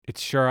It's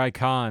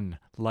Shur-I-Kan,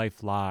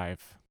 Life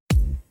Live.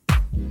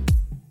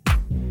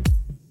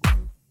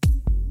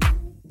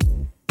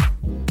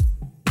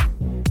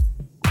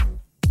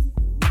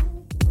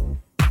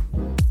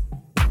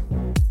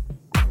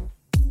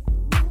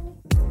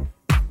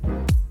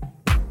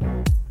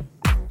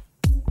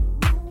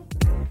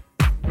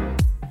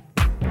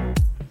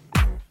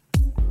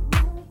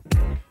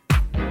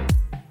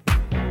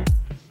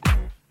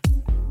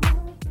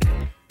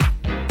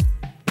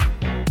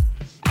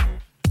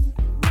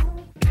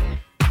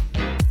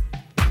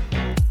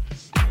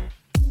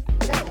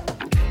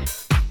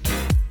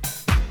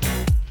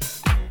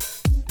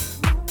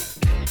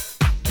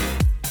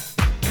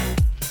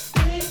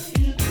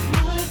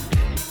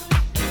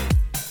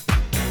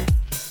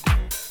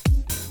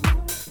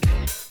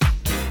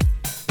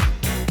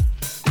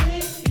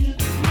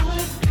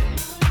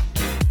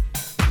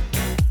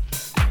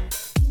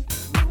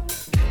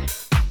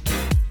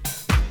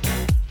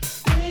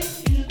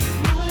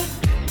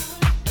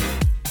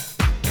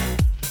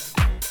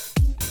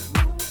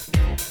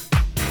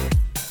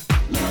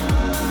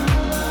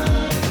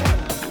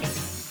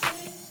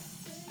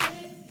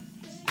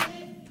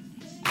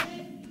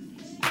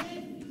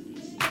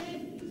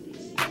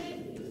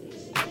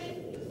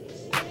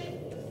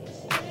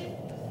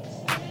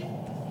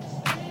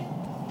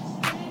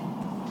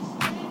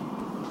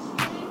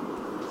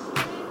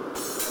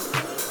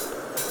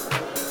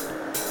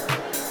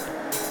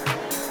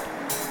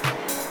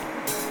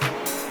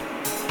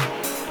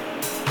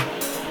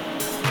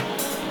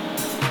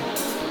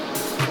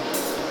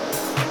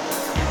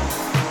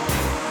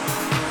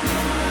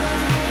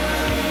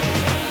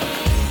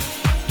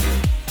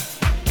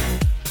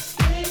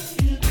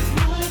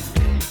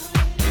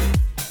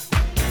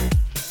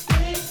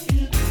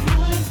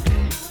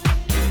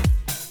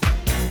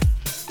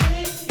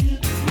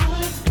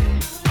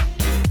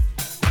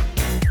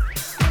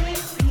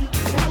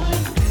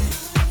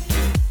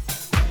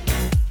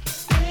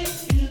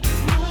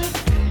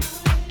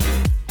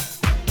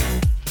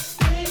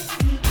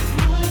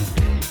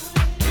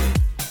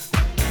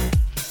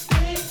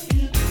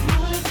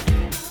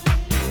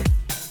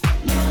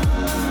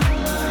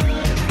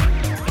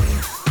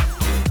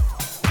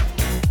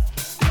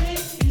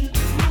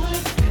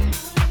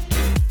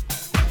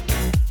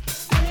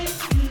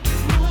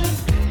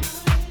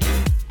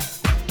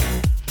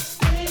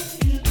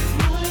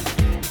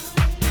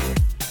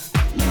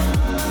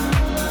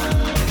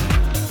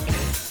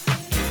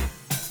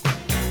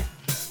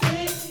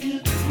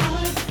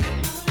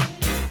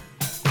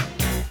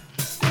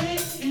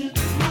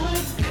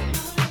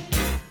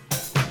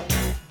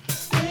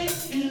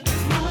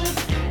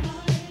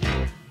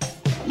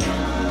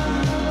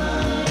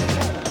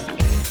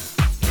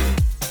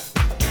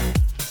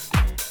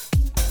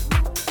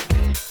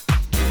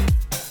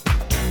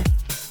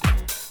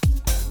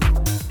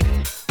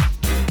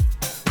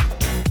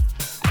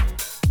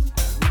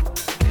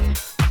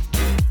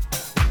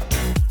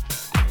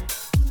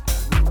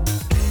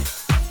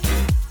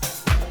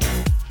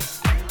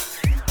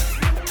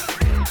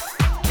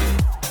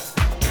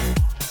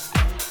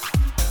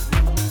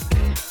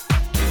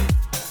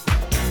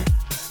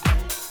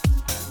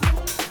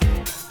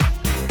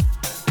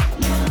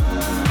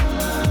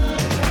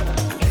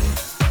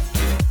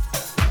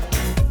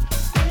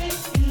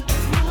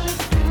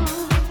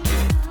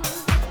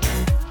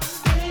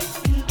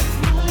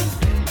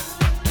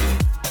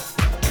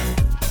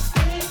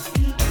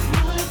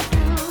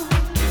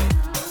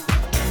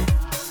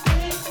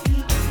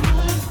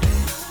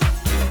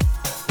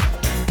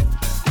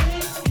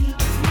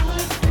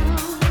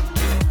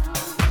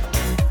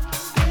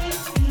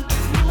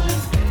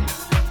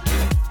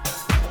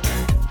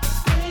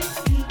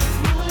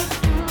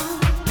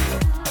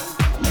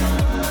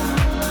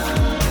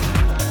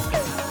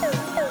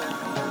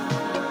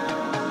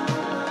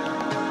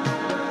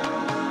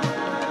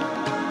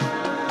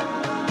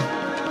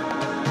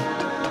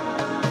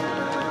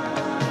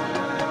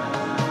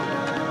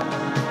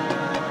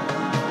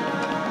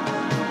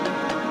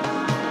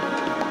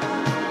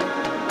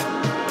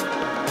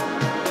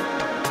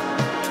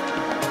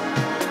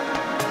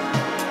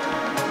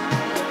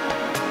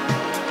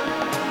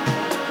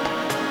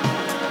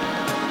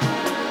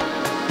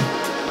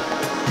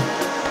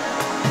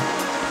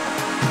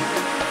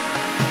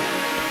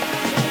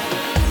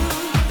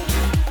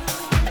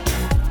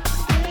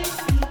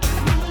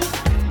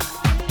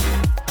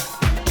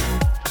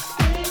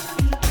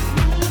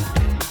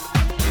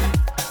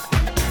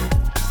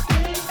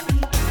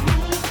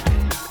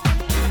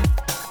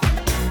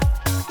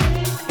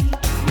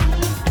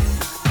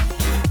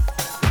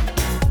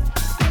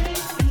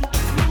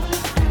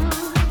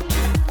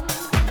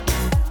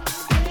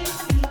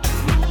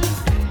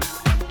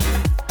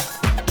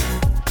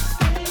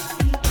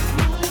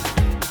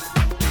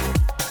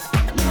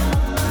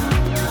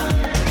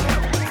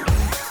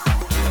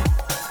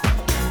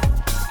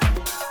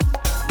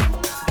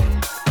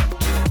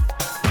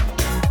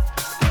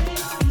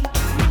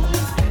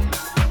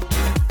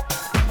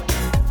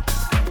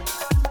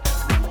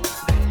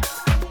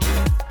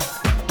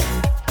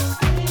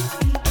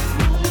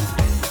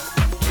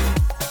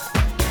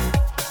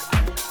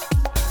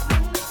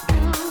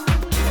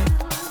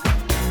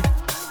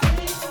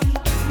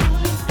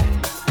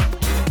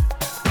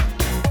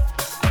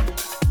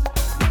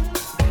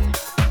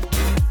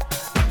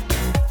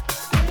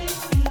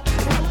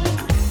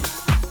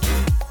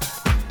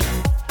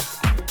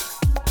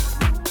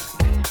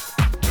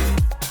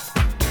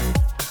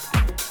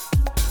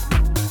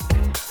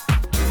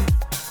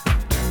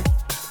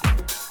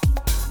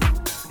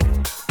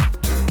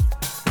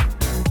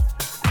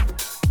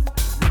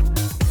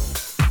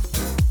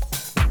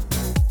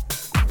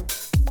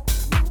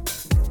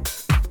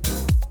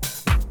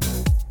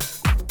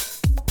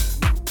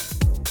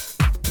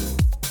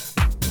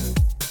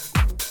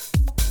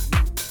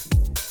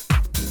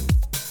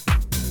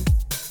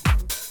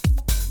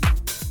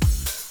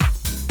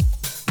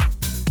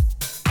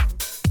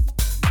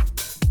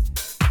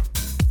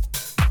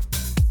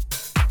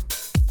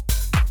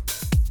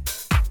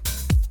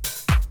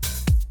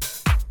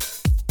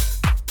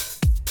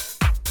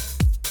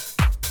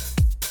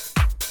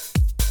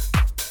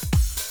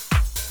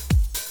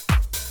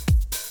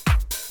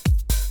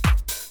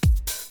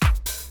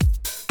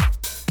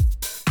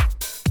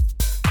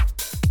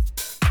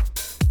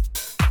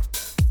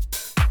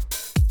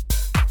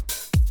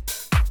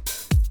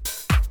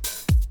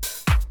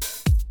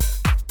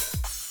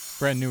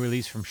 Brand new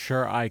release from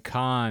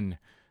Shur-I-Kan.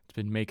 It's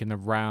been making the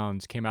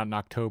rounds. Came out in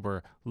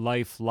October.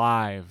 Life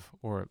Live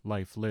or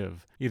Life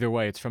Live. Either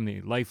way, it's from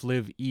the Life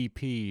Live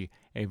EP,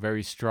 a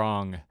very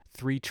strong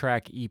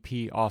 3-track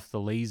EP off the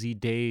Lazy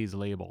Days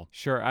label.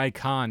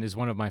 Shur-I-Kan is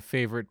one of my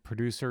favorite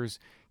producers,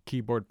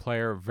 keyboard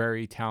player,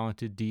 very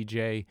talented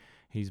DJ.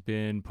 He's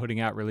been putting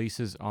out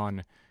releases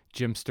on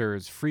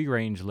Jimster's Free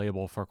Range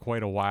label for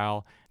quite a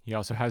while. He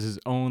also has his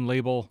own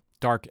label,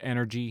 Dark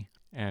Energy,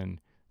 and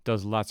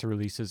does lots of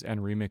releases and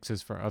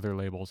remixes for other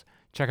labels.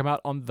 Check him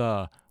out on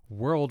the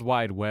World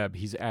Wide Web.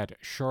 He's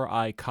at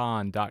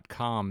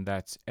shurikan.com.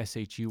 That's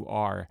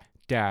SHUR-I-KAN.com.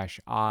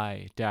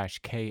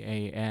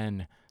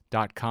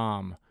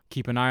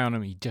 Keep an eye on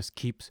him. He just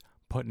keeps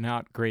putting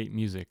out great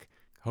music.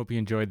 Hope you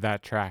enjoyed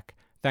that track.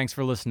 Thanks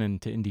for listening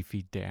to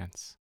IndieFeed Dance.